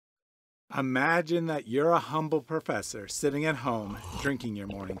Imagine that you're a humble professor sitting at home drinking your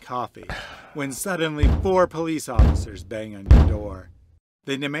morning coffee when suddenly 4 police officers bang on your door.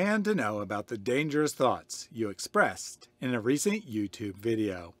 They demand to know about the dangerous thoughts you expressed in a recent YouTube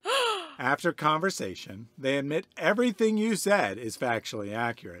video. After conversation, they admit everything you said is factually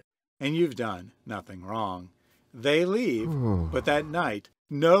accurate and you've done nothing wrong. They leave, but that night,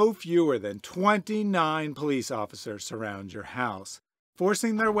 no fewer than 29 police officers surround your house,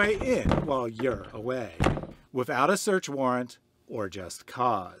 forcing their way in while you're away, without a search warrant or just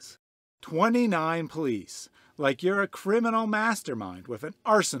cause. 29 police, like you're a criminal mastermind with an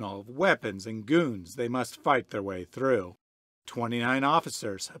arsenal of weapons and goons they must fight their way through. 29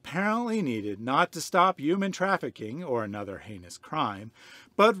 officers apparently needed not to stop human trafficking or another heinous crime,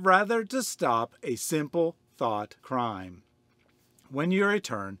 but rather to stop a simple thought crime. When you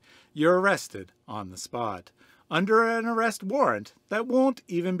return, you're arrested on the spot, under an arrest warrant that won't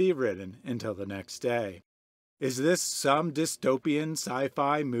even be written until the next day. Is this some dystopian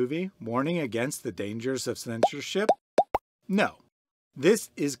sci-fi movie warning against the dangers of censorship? No. This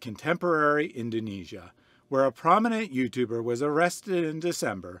is contemporary Indonesia, where a prominent YouTuber was arrested in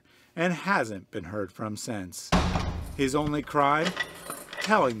December and hasn't been heard from since. His only crime?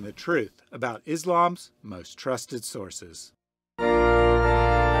 Telling the truth about Islam's most trusted sources.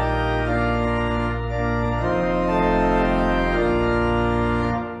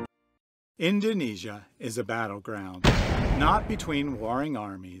 Indonesia is a battleground, not between warring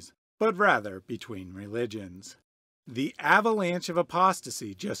armies, but rather between religions. The avalanche of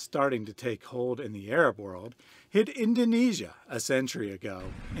apostasy just starting to take hold in the Arab world hit Indonesia a century ago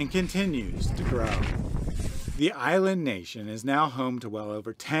and continues to grow. The island nation is now home to well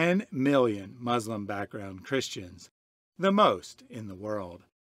over 10 million Muslim background Christians, the most in the world.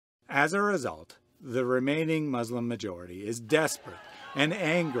 As a result, the remaining Muslim majority is desperate and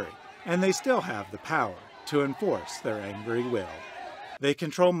angry, and they still have the power to enforce their angry will. They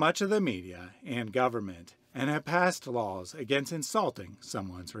control much of the media and government and have passed laws against insulting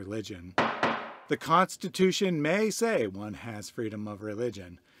someone's religion. The Constitution may say one has freedom of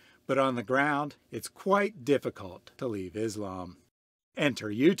religion, but on the ground, it's quite difficult to leave Islam. Enter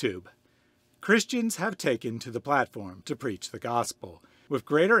YouTube. Christians have taken to the platform to preach the gospel, with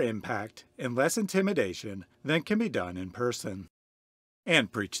greater impact and less intimidation than can be done in person.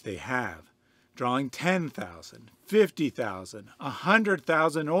 And preach they have, drawing 10,000, 50,000,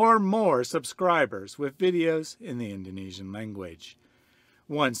 100,000 or more subscribers with videos in the Indonesian language.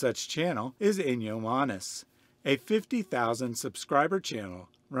 One such channel is Inyo, a 50,000 subscriber channel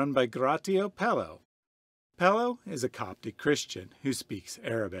run by Gratia Pello. Pello is a Coptic Christian who speaks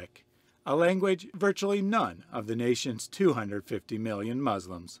Arabic, a language virtually none of the nation's 250 million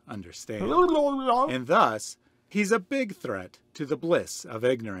Muslims understand. And thus, he's a big threat to the bliss of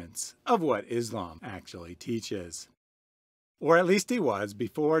ignorance of what Islam actually teaches. Or at least he was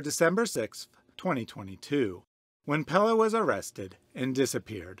before December 6, 2022, when Pello was arrested and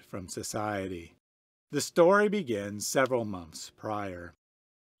disappeared from society. The story begins several months prior.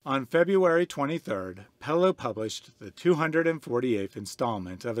 On February 23rd, Pello published the 248th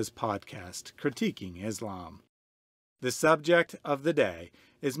installment of his podcast, Critiquing Islam. The subject of the day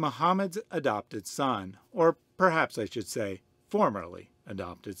is Muhammad's adopted son, or perhaps I should say, formerly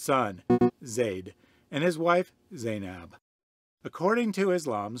adopted son, Zayd, and his wife, Zainab. According to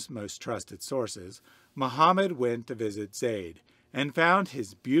Islam's most trusted sources, Muhammad went to visit Zayd and found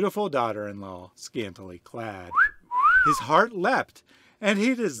his beautiful daughter-in-law scantily clad. His heart leapt, and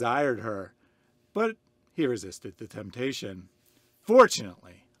he desired her, but he resisted the temptation.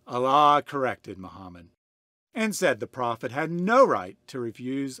 Fortunately, Allah corrected Muhammad and said the Prophet had no right to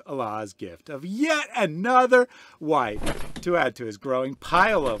refuse Allah's gift of yet another wife to add to his growing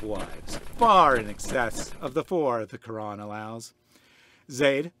pile of wives, far in excess of the 4 the Quran allows.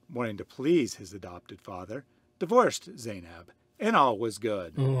 Zayd, wanting to please his adopted father, divorced Zainab, and all was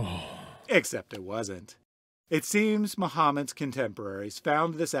good. Except it wasn't. It seems Muhammad's contemporaries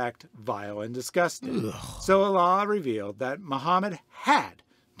found this act vile and disgusting, so Allah revealed that Muhammad had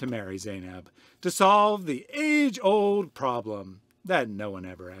to marry Zainab to solve the age-old problem that no one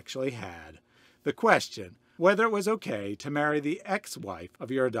ever actually had. The question, whether it was okay to marry the ex-wife of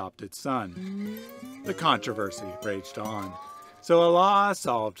your adopted son. The controversy raged on, so Allah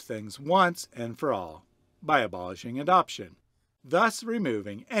solved things once and for all by abolishing adoption, thus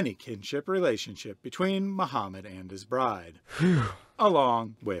removing any kinship relationship between Muhammad and his bride,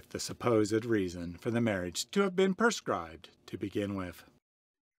 along with the supposed reason for the marriage to have been prescribed to begin with.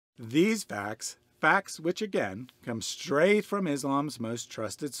 These facts which again come straight from Islam's most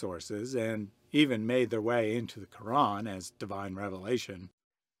trusted sources and even made their way into the Quran as divine revelation,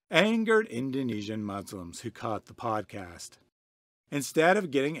 angered Indonesian Muslims who caught the podcast. Instead of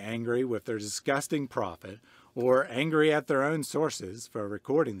getting angry with their disgusting prophet or angry at their own sources for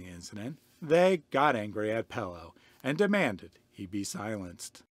recording the incident, they got angry at Pello and demanded he be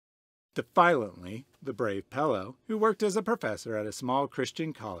silenced. Defiantly, the brave Pello, who worked as a professor at a small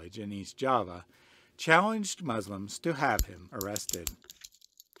Christian college in East Java, challenged Muslims to have him arrested.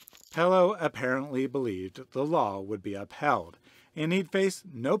 Pello apparently believed the law would be upheld, and he'd face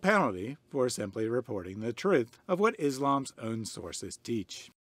no penalty for simply reporting the truth of what Islam's own sources teach.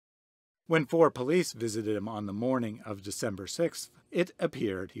 When 4 police visited him on the morning of December 6th, it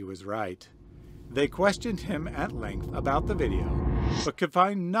appeared he was right. They questioned him at length about the video, but could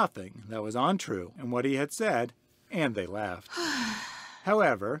find nothing that was untrue in what he had said, and they left.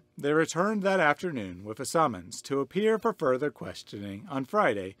 However, they returned that afternoon with a summons to appear for further questioning on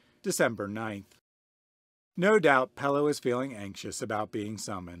Friday, December 9th. No doubt Pello was feeling anxious about being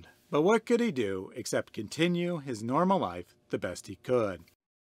summoned, but what could he do except continue his normal life the best he could?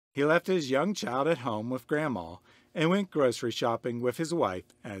 He left his young child at home with Grandma and went grocery shopping with his wife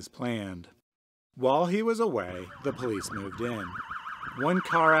as planned. While he was away, the police moved in. One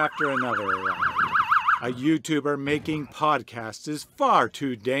car after another arrived. A YouTuber making podcasts is far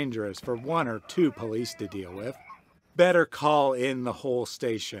too dangerous for 1 or 2 police to deal with. Better call in the whole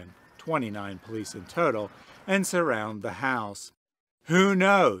station, 29 police in total, and surround the house. Who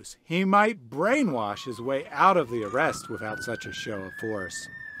knows, he might brainwash his way out of the arrest without such a show of force.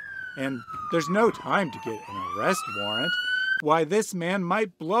 And there's no time to get an arrest warrant. Why, this man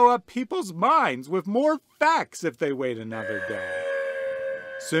might blow up people's minds with more facts if they wait another day.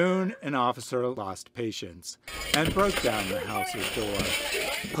 Soon, an officer lost patience and broke down the house's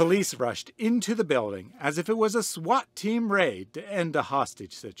door. Police rushed into the building as if it was a SWAT team raid to end a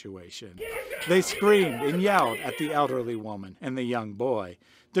hostage situation. They screamed and yelled at the elderly woman and the young boy,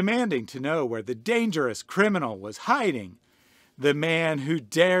 demanding to know where the dangerous criminal was hiding. The man who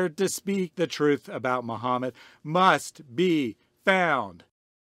dared to speak the truth about Muhammad must be found.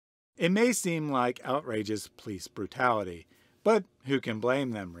 It may seem like outrageous police brutality, but who can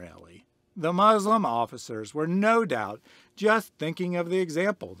blame them, really? The Muslim officers were no doubt just thinking of the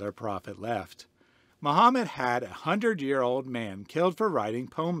example their prophet left. Muhammad had a 100-year-old man killed for writing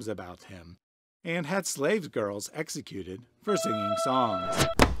poems about him, and had slave girls executed for singing songs.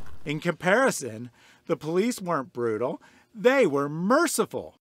 In comparison, the police weren't brutal, they were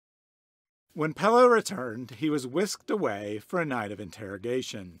merciful. When Pello returned, he was whisked away for a night of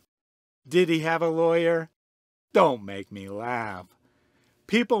interrogation. Did he have a lawyer? Don't make me laugh.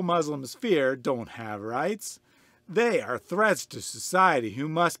 People Muslims fear don't have rights. They are threats to society who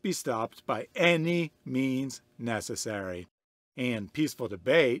must be stopped by any means necessary. And peaceful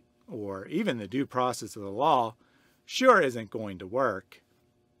debate, or even the due process of the law, sure isn't going to work.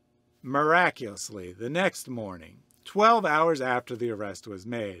 Miraculously, the next morning, 12 hours after the arrest was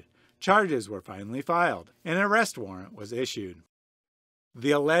made, charges were finally filed, and an arrest warrant was issued.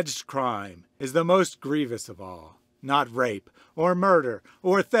 The alleged crime is the most grievous of all. Not rape, or murder,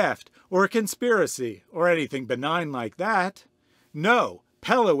 or theft, or conspiracy, or anything benign like that. No,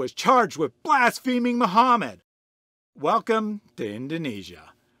 Pello was charged with blaspheming Muhammad. Welcome to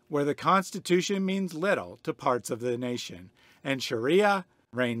Indonesia, where the Constitution means little to parts of the nation, and Sharia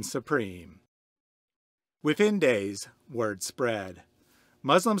reigns supreme. Within days, word spread.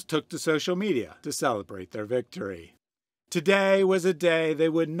 Muslims took to social media to celebrate their victory. Today was a day they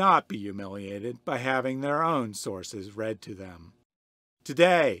would not be humiliated by having their own sources read to them.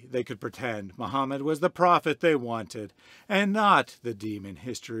 Today they could pretend Muhammad was the prophet they wanted, and not the demon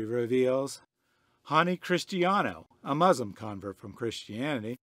history reveals. Hani Cristiano, a Muslim convert from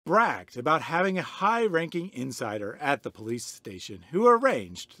Christianity, bragged about having a high-ranking insider at the police station who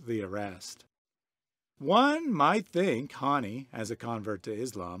arranged the arrest. One might think Hani, as a convert to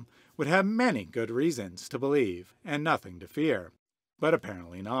Islam, would have many good reasons to believe and nothing to fear, but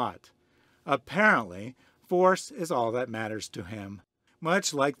apparently not. Apparently, force is all that matters to him,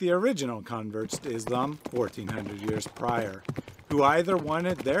 much like the original converts to Islam 1400 years prior, who either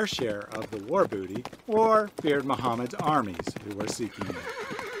wanted their share of the war booty or feared Muhammad's armies who were seeking it.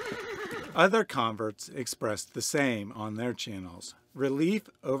 Other converts expressed the same on their channels, relief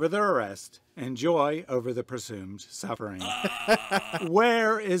over their arrest and joy over the presumed suffering.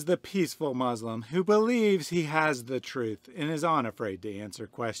 Where is the peaceful Muslim who believes he has the truth and is unafraid to answer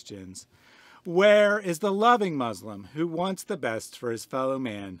questions? Where is the loving Muslim who wants the best for his fellow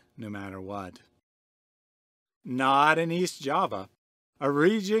man no matter what? Not in East Java, a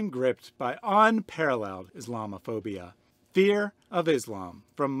region gripped by unparalleled Islamophobia. Fear of Islam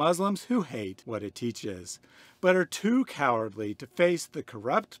from Muslims who hate what it teaches. but are too cowardly to face the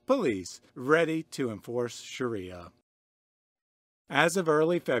corrupt police ready to enforce Sharia. As of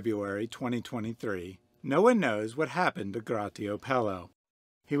early February 2023, no one knows what happened to Gratia Pello.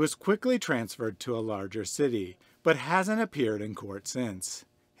 He was quickly transferred to a larger city, but hasn't appeared in court since.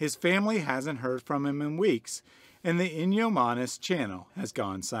 His family hasn't heard from him in weeks, and the Inyo channel has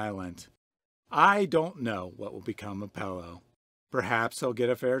gone silent. I don't know what will become of Pello. Perhaps he'll get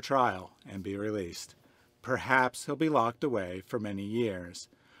a fair trial and be released. Perhaps he'll be locked away for many years.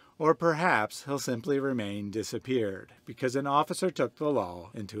 Or perhaps he'll simply remain disappeared because an officer took the law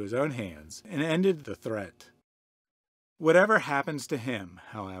into his own hands and ended the threat. Whatever happens to him,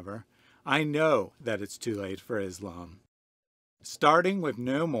 however, I know that it's too late for Islam. Starting with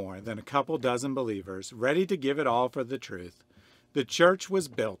no more than a couple dozen believers ready to give it all for the truth, the church was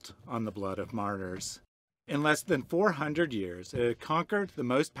built on the blood of martyrs. In less than 400 years, it had conquered the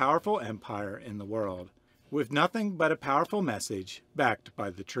most powerful empire in the world, with nothing but a powerful message backed by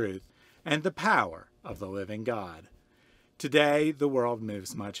the truth and the power of the living God. Today, the world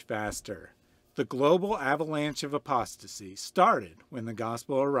moves much faster. The global avalanche of apostasy started when the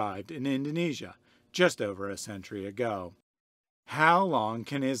gospel arrived in Indonesia just over a century ago. How long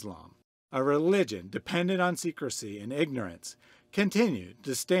can Islam, a religion dependent on secrecy and ignorance, continue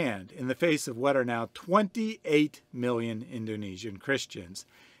to stand in the face of what are now 28 million Indonesian Christians,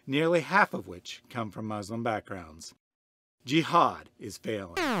 nearly half of which come from Muslim backgrounds? Jihad is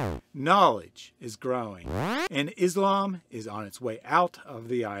failing, knowledge is growing, and Islam is on its way out of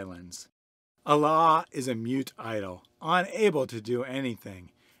the islands. Allah is a mute idol, unable to do anything,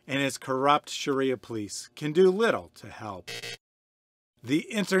 and his corrupt Sharia police can do little to help. The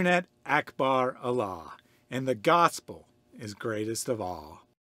Internet Akbar Allah, and the gospel is greatest of all.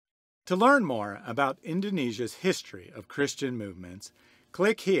 To learn more about Indonesia's history of Christian movements,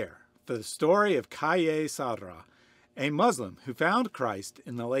 click here for the story of Kaye Sadra, a Muslim who found Christ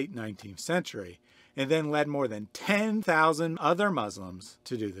in the late 19th century and then led more than 10,000 other Muslims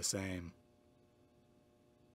to do the same.